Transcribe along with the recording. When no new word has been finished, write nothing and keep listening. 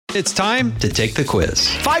It's time to take the quiz.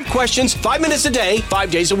 5 questions, 5 minutes a day,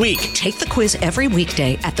 5 days a week. Take the quiz every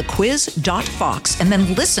weekday at thequiz.fox and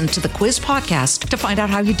then listen to the quiz podcast to find out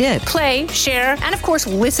how you did. Play, share, and of course,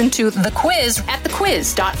 listen to the quiz at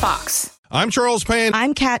thequiz.fox. I'm Charles Payne.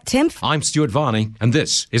 I'm Kat Timpf. I'm Stuart Varney, and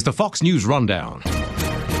this is the Fox News Rundown.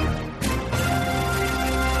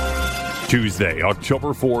 Tuesday, October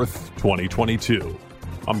 4th, 2022.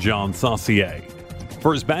 I'm John Saucier.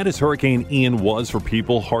 For as bad as Hurricane Ian was for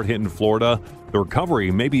people hard hit in Florida, the recovery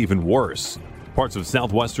may be even worse. Parts of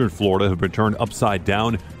southwestern Florida have been turned upside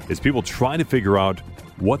down as people try to figure out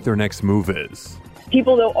what their next move is.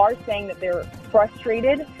 People, though, are saying that they're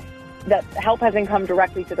frustrated that help hasn't come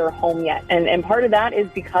directly to their home yet. And part of that is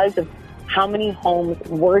because of how many homes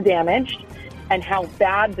were damaged and how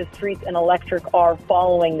bad the streets and electric are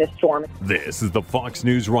following this storm. This is the Fox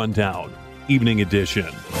News Rundown, Evening Edition.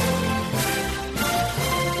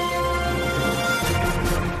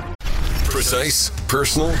 Precise,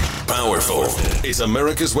 personal, powerful. It's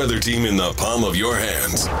America's weather team in the palm of your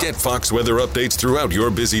hands. Get Fox weather updates throughout your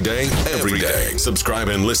busy day, every day. Subscribe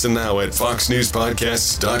and listen now at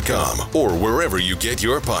foxnewspodcasts.com or wherever you get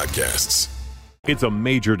your podcasts. It's a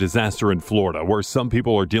major disaster in Florida where some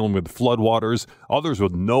people are dealing with floodwaters, others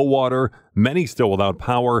with no water, many still without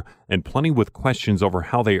power, and plenty with questions over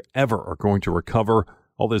how they ever are going to recover.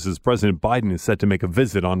 All this as President Biden is set to make a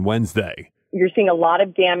visit on Wednesday. You're seeing a lot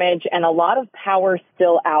of damage and a lot of power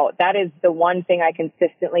still out. That is the one thing I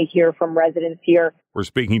consistently hear from residents here. We're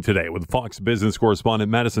speaking today with Fox business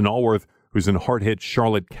correspondent Madison Allworth, who's in hard-hit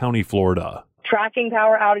Charlotte County, Florida. Tracking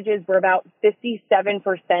power outages, we're about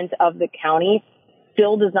 57% of the county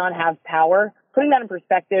still does not have power. Putting that in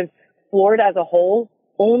perspective, Florida as a whole,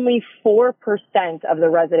 only 4% of the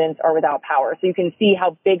residents are without power. So you can see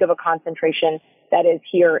how big of a concentration that is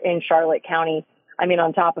here in Charlotte County. I mean,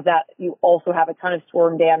 on top of that, you also have a ton of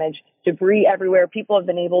storm damage, debris everywhere. People have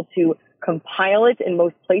been able to compile it in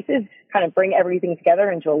most places, kind of bring everything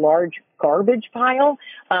together into a large garbage pile.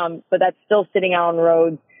 But that's still sitting out on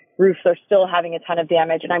roads. Roofs are still having a ton of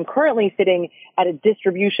damage. And I'm currently sitting at a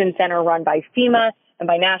distribution center run by FEMA and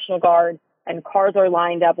by National Guard, and cars are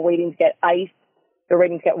lined up waiting to get ice. They're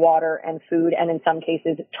waiting to get water and food, and in some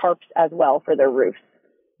cases, tarps as well for their roofs.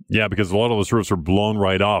 Yeah, because a lot of those roofs are blown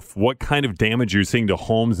right off. What kind of damage are you seeing to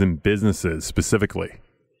homes and businesses specifically?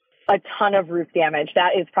 A ton of roof damage.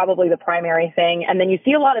 That is probably the primary thing. And then you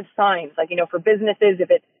see a lot of signs, like, for businesses, if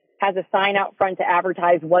it has a sign out front to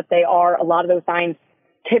advertise what they are, a lot of those signs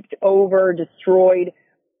tipped over, destroyed.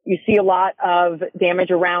 You see a lot of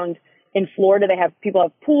damage around in Florida. People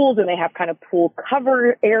have pools and they have kind of pool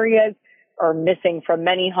cover areas are missing from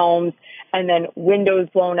many homes, and then windows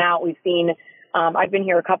blown out. We've seen I've been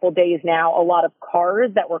here a couple days now, a lot of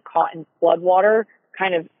cars that were caught in floodwater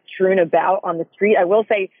kind of strewn about on the street. I will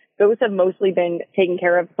say those have mostly been taken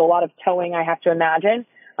care of, so a lot of towing, I have to imagine.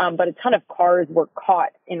 But a ton of cars were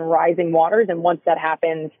caught in rising waters, and once that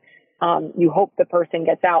happens, you hope the person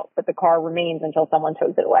gets out, but the car remains until someone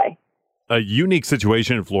tows it away. A unique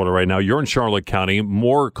situation in Florida right now. You're in Charlotte County,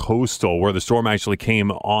 more coastal, where the storm actually came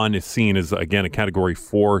on scene as, again, a Category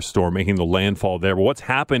 4 storm, making the landfall there. But what's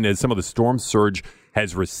happened as some of the storm surge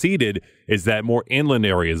has receded is that more inland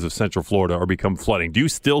areas of Central Florida are become flooding. Do you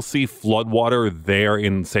still see floodwater there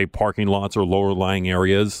in, say, parking lots or lower-lying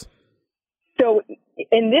areas? So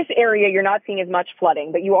in this area, you're not seeing as much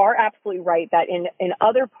flooding, but you are absolutely right that in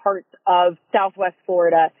other parts of Southwest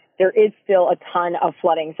Florida, there is still a ton of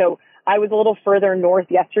flooding. So I was a little further north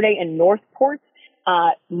yesterday in Northport,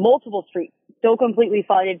 multiple streets still completely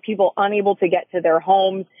flooded, people unable to get to their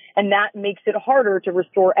homes. And that makes it harder to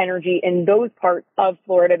restore energy in those parts of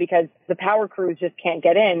Florida because the power crews just can't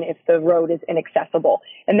get in if the road is inaccessible.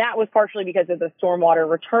 And that was partially because of the stormwater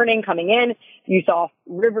returning, coming in. You saw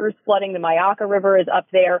rivers flooding. The Mayaca River is up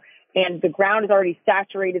there, and the ground is already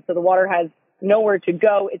saturated, so the water has nowhere to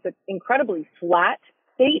go. It's an incredibly flat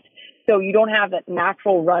state, so you don't have that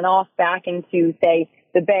natural runoff back into, say,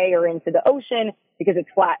 the bay or into the ocean because it's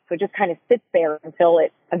flat. So it just kind of sits there until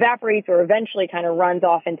it evaporates or eventually kind of runs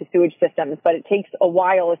off into sewage systems. But it takes a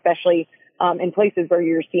while, especially in places where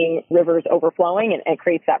you're seeing rivers overflowing, and it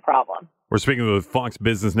creates that problem. We're speaking with Fox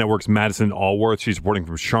Business Network's Madison Allworth. She's reporting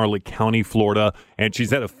from Charlotte County, Florida, and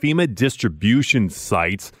she's at a FEMA distribution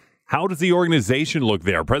site. How does the organization look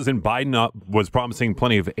there? President Biden was promising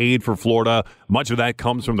plenty of aid for Florida. Much of that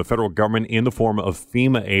comes from the federal government in the form of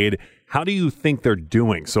FEMA aid. How do you think they're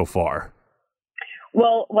doing so far?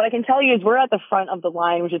 Well, what I can tell you is we're at the front of the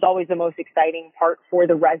line, which is always the most exciting part for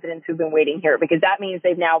the residents who've been waiting here, because that means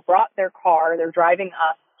they've now brought their car, they're driving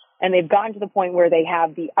up, and they've gotten to the point where they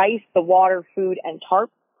have the ice, the water, food, and tarp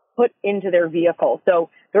put into their vehicle. So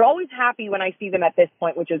they're always happy when I see them at this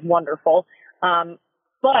point, which is wonderful.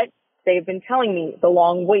 But they've been telling me the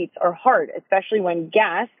long waits are hard, especially when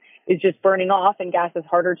gas is just burning off and gas is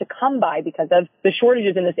harder to come by because of the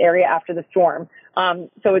shortages in this area after the storm.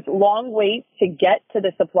 So it's long waits to get to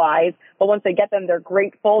the supplies, but once they get them, they're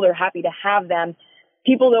grateful. They're happy to have them.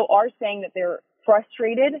 People, though, are saying that they're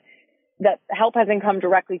frustrated that help hasn't come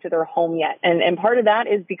directly to their home yet. And part of that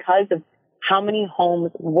is because of how many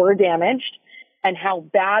homes were damaged and how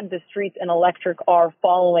bad the streets and electric are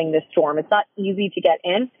following this storm. It's not easy to get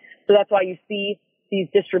in. So that's why you see these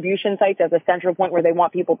distribution sites as a central point where they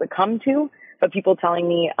want people to come to. But people telling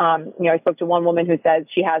me, I spoke to one woman who says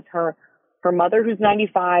she has her mother who's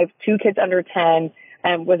 95, 2 kids under 10,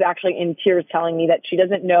 and was actually in tears telling me that she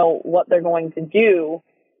doesn't know what they're going to do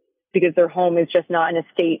because their home is just not in a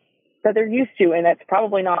state that they're used to, and that's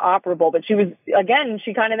probably not operable. But she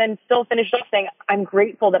kind of then still finished up saying, I'm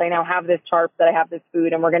grateful that I now have this tarp, that I have this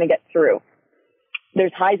food, and we're going to get through.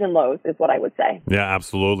 There's highs and lows is what I would say. Yeah,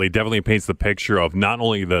 absolutely. Definitely paints the picture of not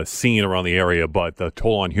only the scene around the area, but the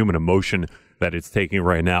toll on human emotion that it's taking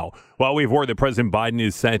right now. Well, we've heard that President Biden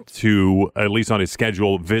is set to, at least on his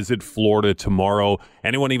schedule, visit Florida tomorrow.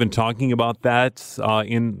 Anyone even talking about that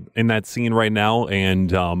in that scene right now?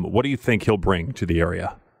 And what do you think he'll bring to the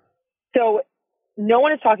area? So no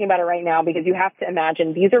one is talking about it right now because you have to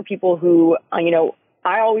imagine these are people who,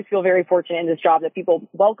 I always feel very fortunate in this job that people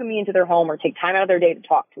welcome me into their home or take time out of their day to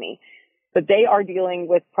talk to me. But they are dealing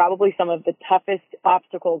with probably some of the toughest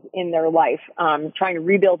obstacles in their life, trying to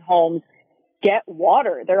rebuild homes, get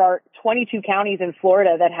water. There are 22 counties in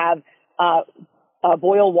Florida that have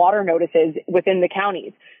boil water notices within the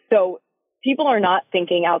counties. So people are not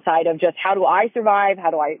thinking outside of just how do I survive?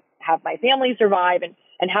 How do I have my family survive?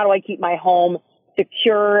 And how do I keep my home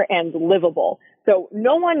secure and livable? So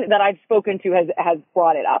no one that I've spoken to has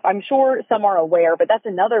brought it up. I'm sure some are aware, but that's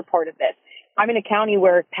another part of this. I'm in a county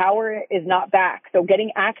where power is not back. So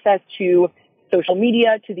getting access to social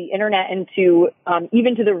media, to the internet, and to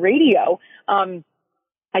even to the radio.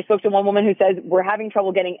 I spoke to one woman who says we're having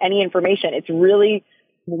trouble getting any information. It's really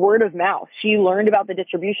word of mouth. She learned about the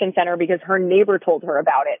distribution center because her neighbor told her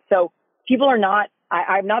about it. So people are not,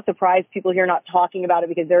 I'm not surprised people here are not talking about it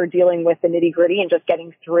because they're dealing with the nitty gritty and just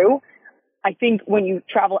getting through. I think when you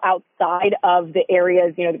travel outside of the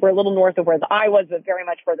areas, we're a little north of where the eye was, but very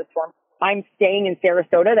much where the storm. I'm staying in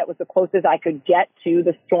Sarasota. That was the closest I could get to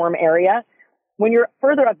the storm area. When you're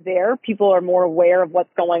further up there, people are more aware of what's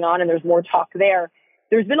going on and there's more talk there.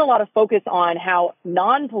 There's been a lot of focus on how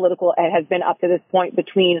non-political it has been up to this point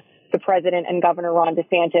between the president and Governor Ron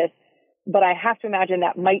DeSantis. But I have to imagine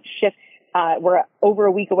that might shift. We're over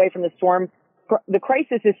a week away from the storm. The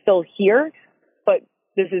crisis is still here, but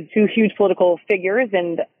this is 2 huge political figures,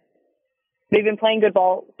 and they've been playing good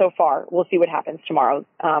ball so far. We'll see what happens tomorrow.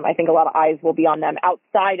 I think a lot of eyes will be on them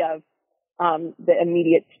outside of the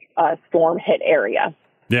immediate storm hit area.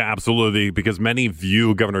 Yeah, absolutely, because many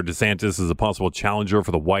view Governor DeSantis as a possible challenger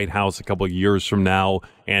for the White House a couple of years from now,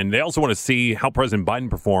 and they also want to see how President Biden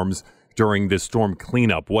performs during this storm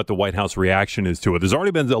cleanup, what the White House reaction is to it. There's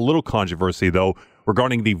already been a little controversy, though,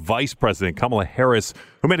 regarding the Vice President, Kamala Harris,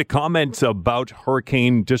 who made a comment about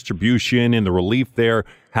hurricane distribution and the relief there,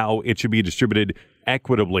 how it should be distributed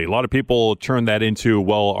equitably. A lot of people turn that into,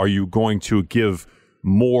 well, are you going to give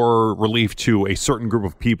more relief to a certain group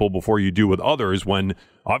of people before you do with others, when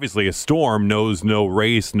obviously a storm knows no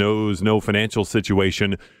race, knows no financial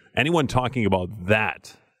situation? Anyone talking about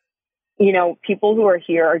that? People who are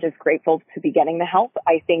here are just grateful to be getting the help.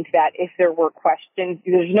 I think that if there were questions,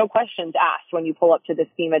 there's no questions asked when you pull up to this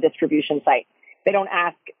FEMA distribution site. They don't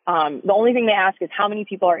ask. The only thing they ask is how many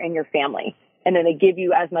people are in your family. And then they give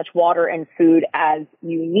you as much water and food as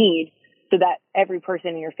you need so that every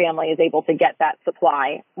person in your family is able to get that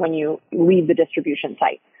supply when you leave the distribution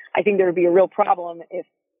site. I think there would be a real problem if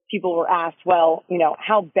people were asked, well,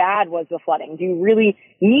 how bad was the flooding? Do you really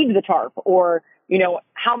need the tarp? Or,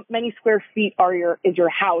 how many square feet is your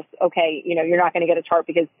house? Okay, you're not going to get a tarp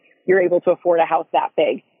because you're able to afford a house that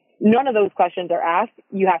big. None of those questions are asked.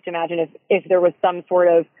 You have to imagine if there was some sort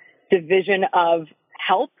of division of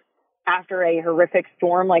help after a horrific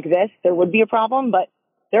storm like this, there would be a problem, but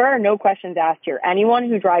there are no questions asked here. Anyone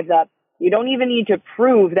who drives up, you don't even need to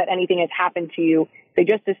prove that anything has happened to you. They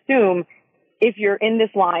just assume if you're in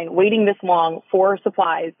this line waiting this long for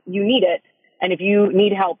supplies, you need it. And if you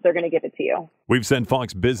need help, they're going to give it to you. We've sent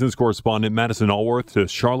Fox business correspondent Madison Allworth to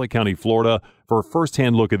Charlotte County, Florida, for a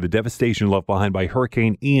firsthand look at the devastation left behind by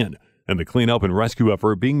Hurricane Ian and the cleanup and rescue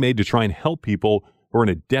effort being made to try and help people who are in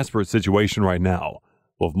a desperate situation right now.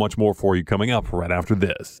 We'll have much more for you coming up right after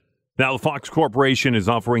this. Now, the Fox Corporation is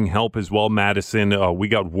offering help as well, Madison. We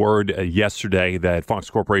got word yesterday that Fox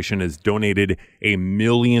Corporation has donated $1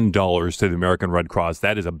 million to the American Red Cross.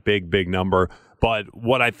 That is a big, big number. But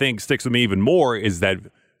what I think sticks with me even more is that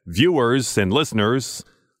viewers and listeners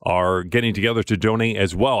are getting together to donate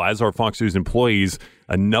as well, as our Fox News employees.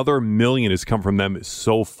 Another $1 million has come from them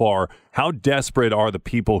so far. How desperate are the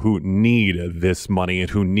people who need this money and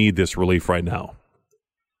who need this relief right now?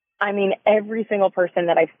 I mean, every single person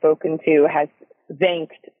that I've spoken to has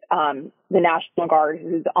thanked the National Guard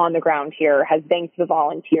who's on the ground here, has thanked the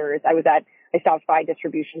volunteers. I stopped by a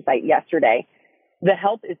distribution site yesterday. The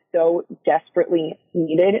help is so desperately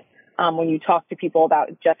needed. When you talk to people about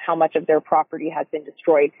just how much of their property has been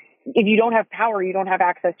destroyed. If you don't have power, you don't have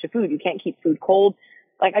access to food. You can't keep food cold.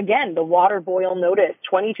 Like, again, the water boil notice,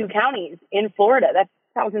 22 counties in Florida. That's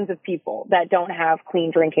thousands of people that don't have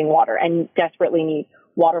clean drinking water and desperately need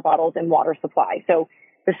water bottles and water supply. So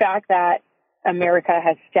the fact that America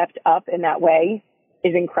has stepped up in that way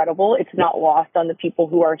is incredible. It's not lost on the people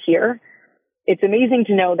who are here. It's amazing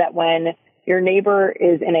to know that when your neighbor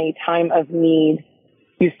is in a time of need,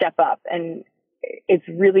 you step up, and it's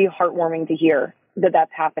really heartwarming to hear that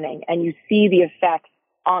that's happening. And you see the effects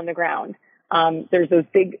on the ground. There's those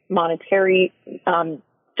big monetary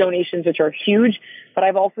donations, which are huge, but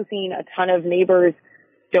I've also seen a ton of neighbors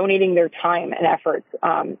donating their time and efforts.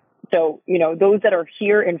 So, those that are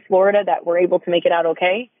here in Florida that were able to make it out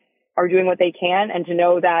okay are doing what they can. And to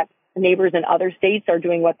know that neighbors in other states are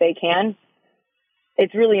doing what they can,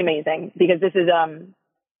 it's really amazing, because this is a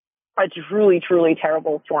truly, truly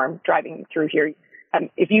terrible storm driving through here.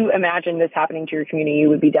 If you imagine this happening to your community, you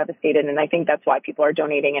would be devastated. And I think that's why people are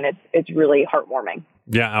donating, and it's really heartwarming.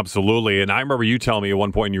 Yeah, absolutely. And I remember you telling me at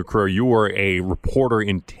one point in your career, you were a reporter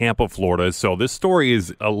in Tampa, Florida. So this story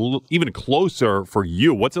is even closer for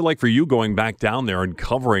you. What's it like for you going back down there and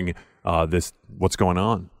covering what's going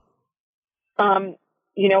on?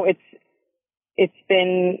 It's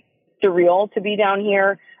been surreal to be down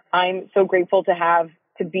here. I'm so grateful to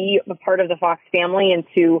be a part of the Fox family and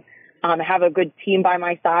to have a good team by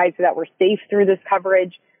my side so that we're safe through this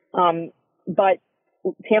coverage. But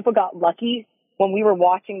Tampa got lucky. When we were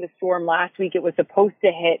watching the storm last week, it was supposed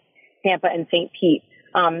to hit Tampa and St. Pete.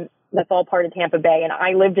 That's all part of Tampa Bay. And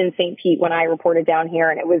I lived in St. Pete when I reported down here,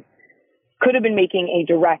 and could have been making a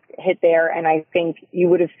direct hit there. And I think you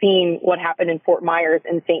would have seen what happened in Fort Myers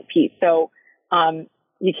and St. Pete. So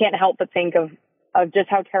you can't help but think of just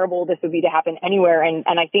how terrible this would be to happen anywhere. And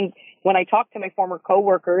I think when I talk to my former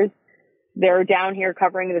coworkers, they're down here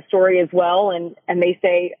covering the story as well. And they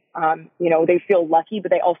say, they feel lucky, but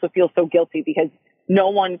they also feel so guilty because no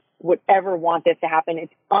one would ever want this to happen.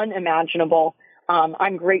 It's unimaginable.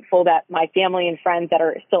 I'm grateful that my family and friends that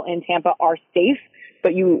are still in Tampa are safe,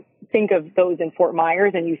 but you think of those in Fort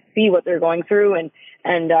Myers and you see what they're going through and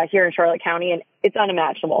here in Charlotte County, and it's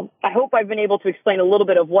unimaginable. I hope I've been able to explain a little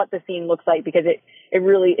bit of what the scene looks like, because it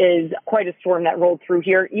really is quite a storm that rolled through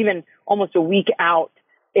here. Even almost a week out,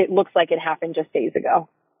 it looks like it happened just days ago.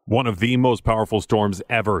 One of the most powerful storms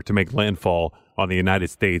ever to make landfall on the United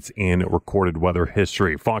States in recorded weather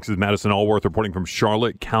history. Fox's Madison Allworth reporting from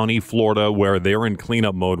Charlotte County, Florida, where they're in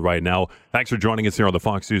cleanup mode right now. Thanks for joining us here on the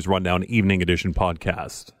Fox News Rundown Evening Edition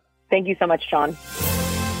podcast. Thank you so much, John.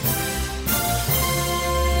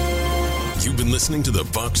 You've been listening to the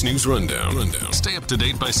Fox News Rundown. Stay up to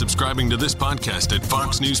date by subscribing to this podcast at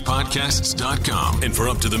foxnewspodcasts.com. And for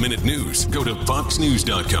up-to-the-minute news, go to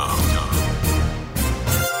foxnews.com.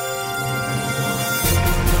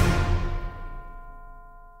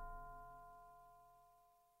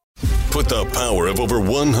 Put the power of over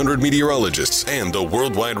 100 meteorologists and the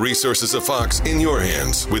worldwide resources of Fox in your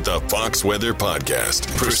hands with the Fox Weather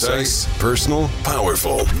Podcast. Precise, personal,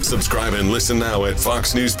 powerful. Subscribe and listen now at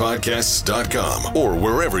foxnewspodcasts.com or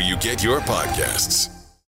wherever you get your podcasts.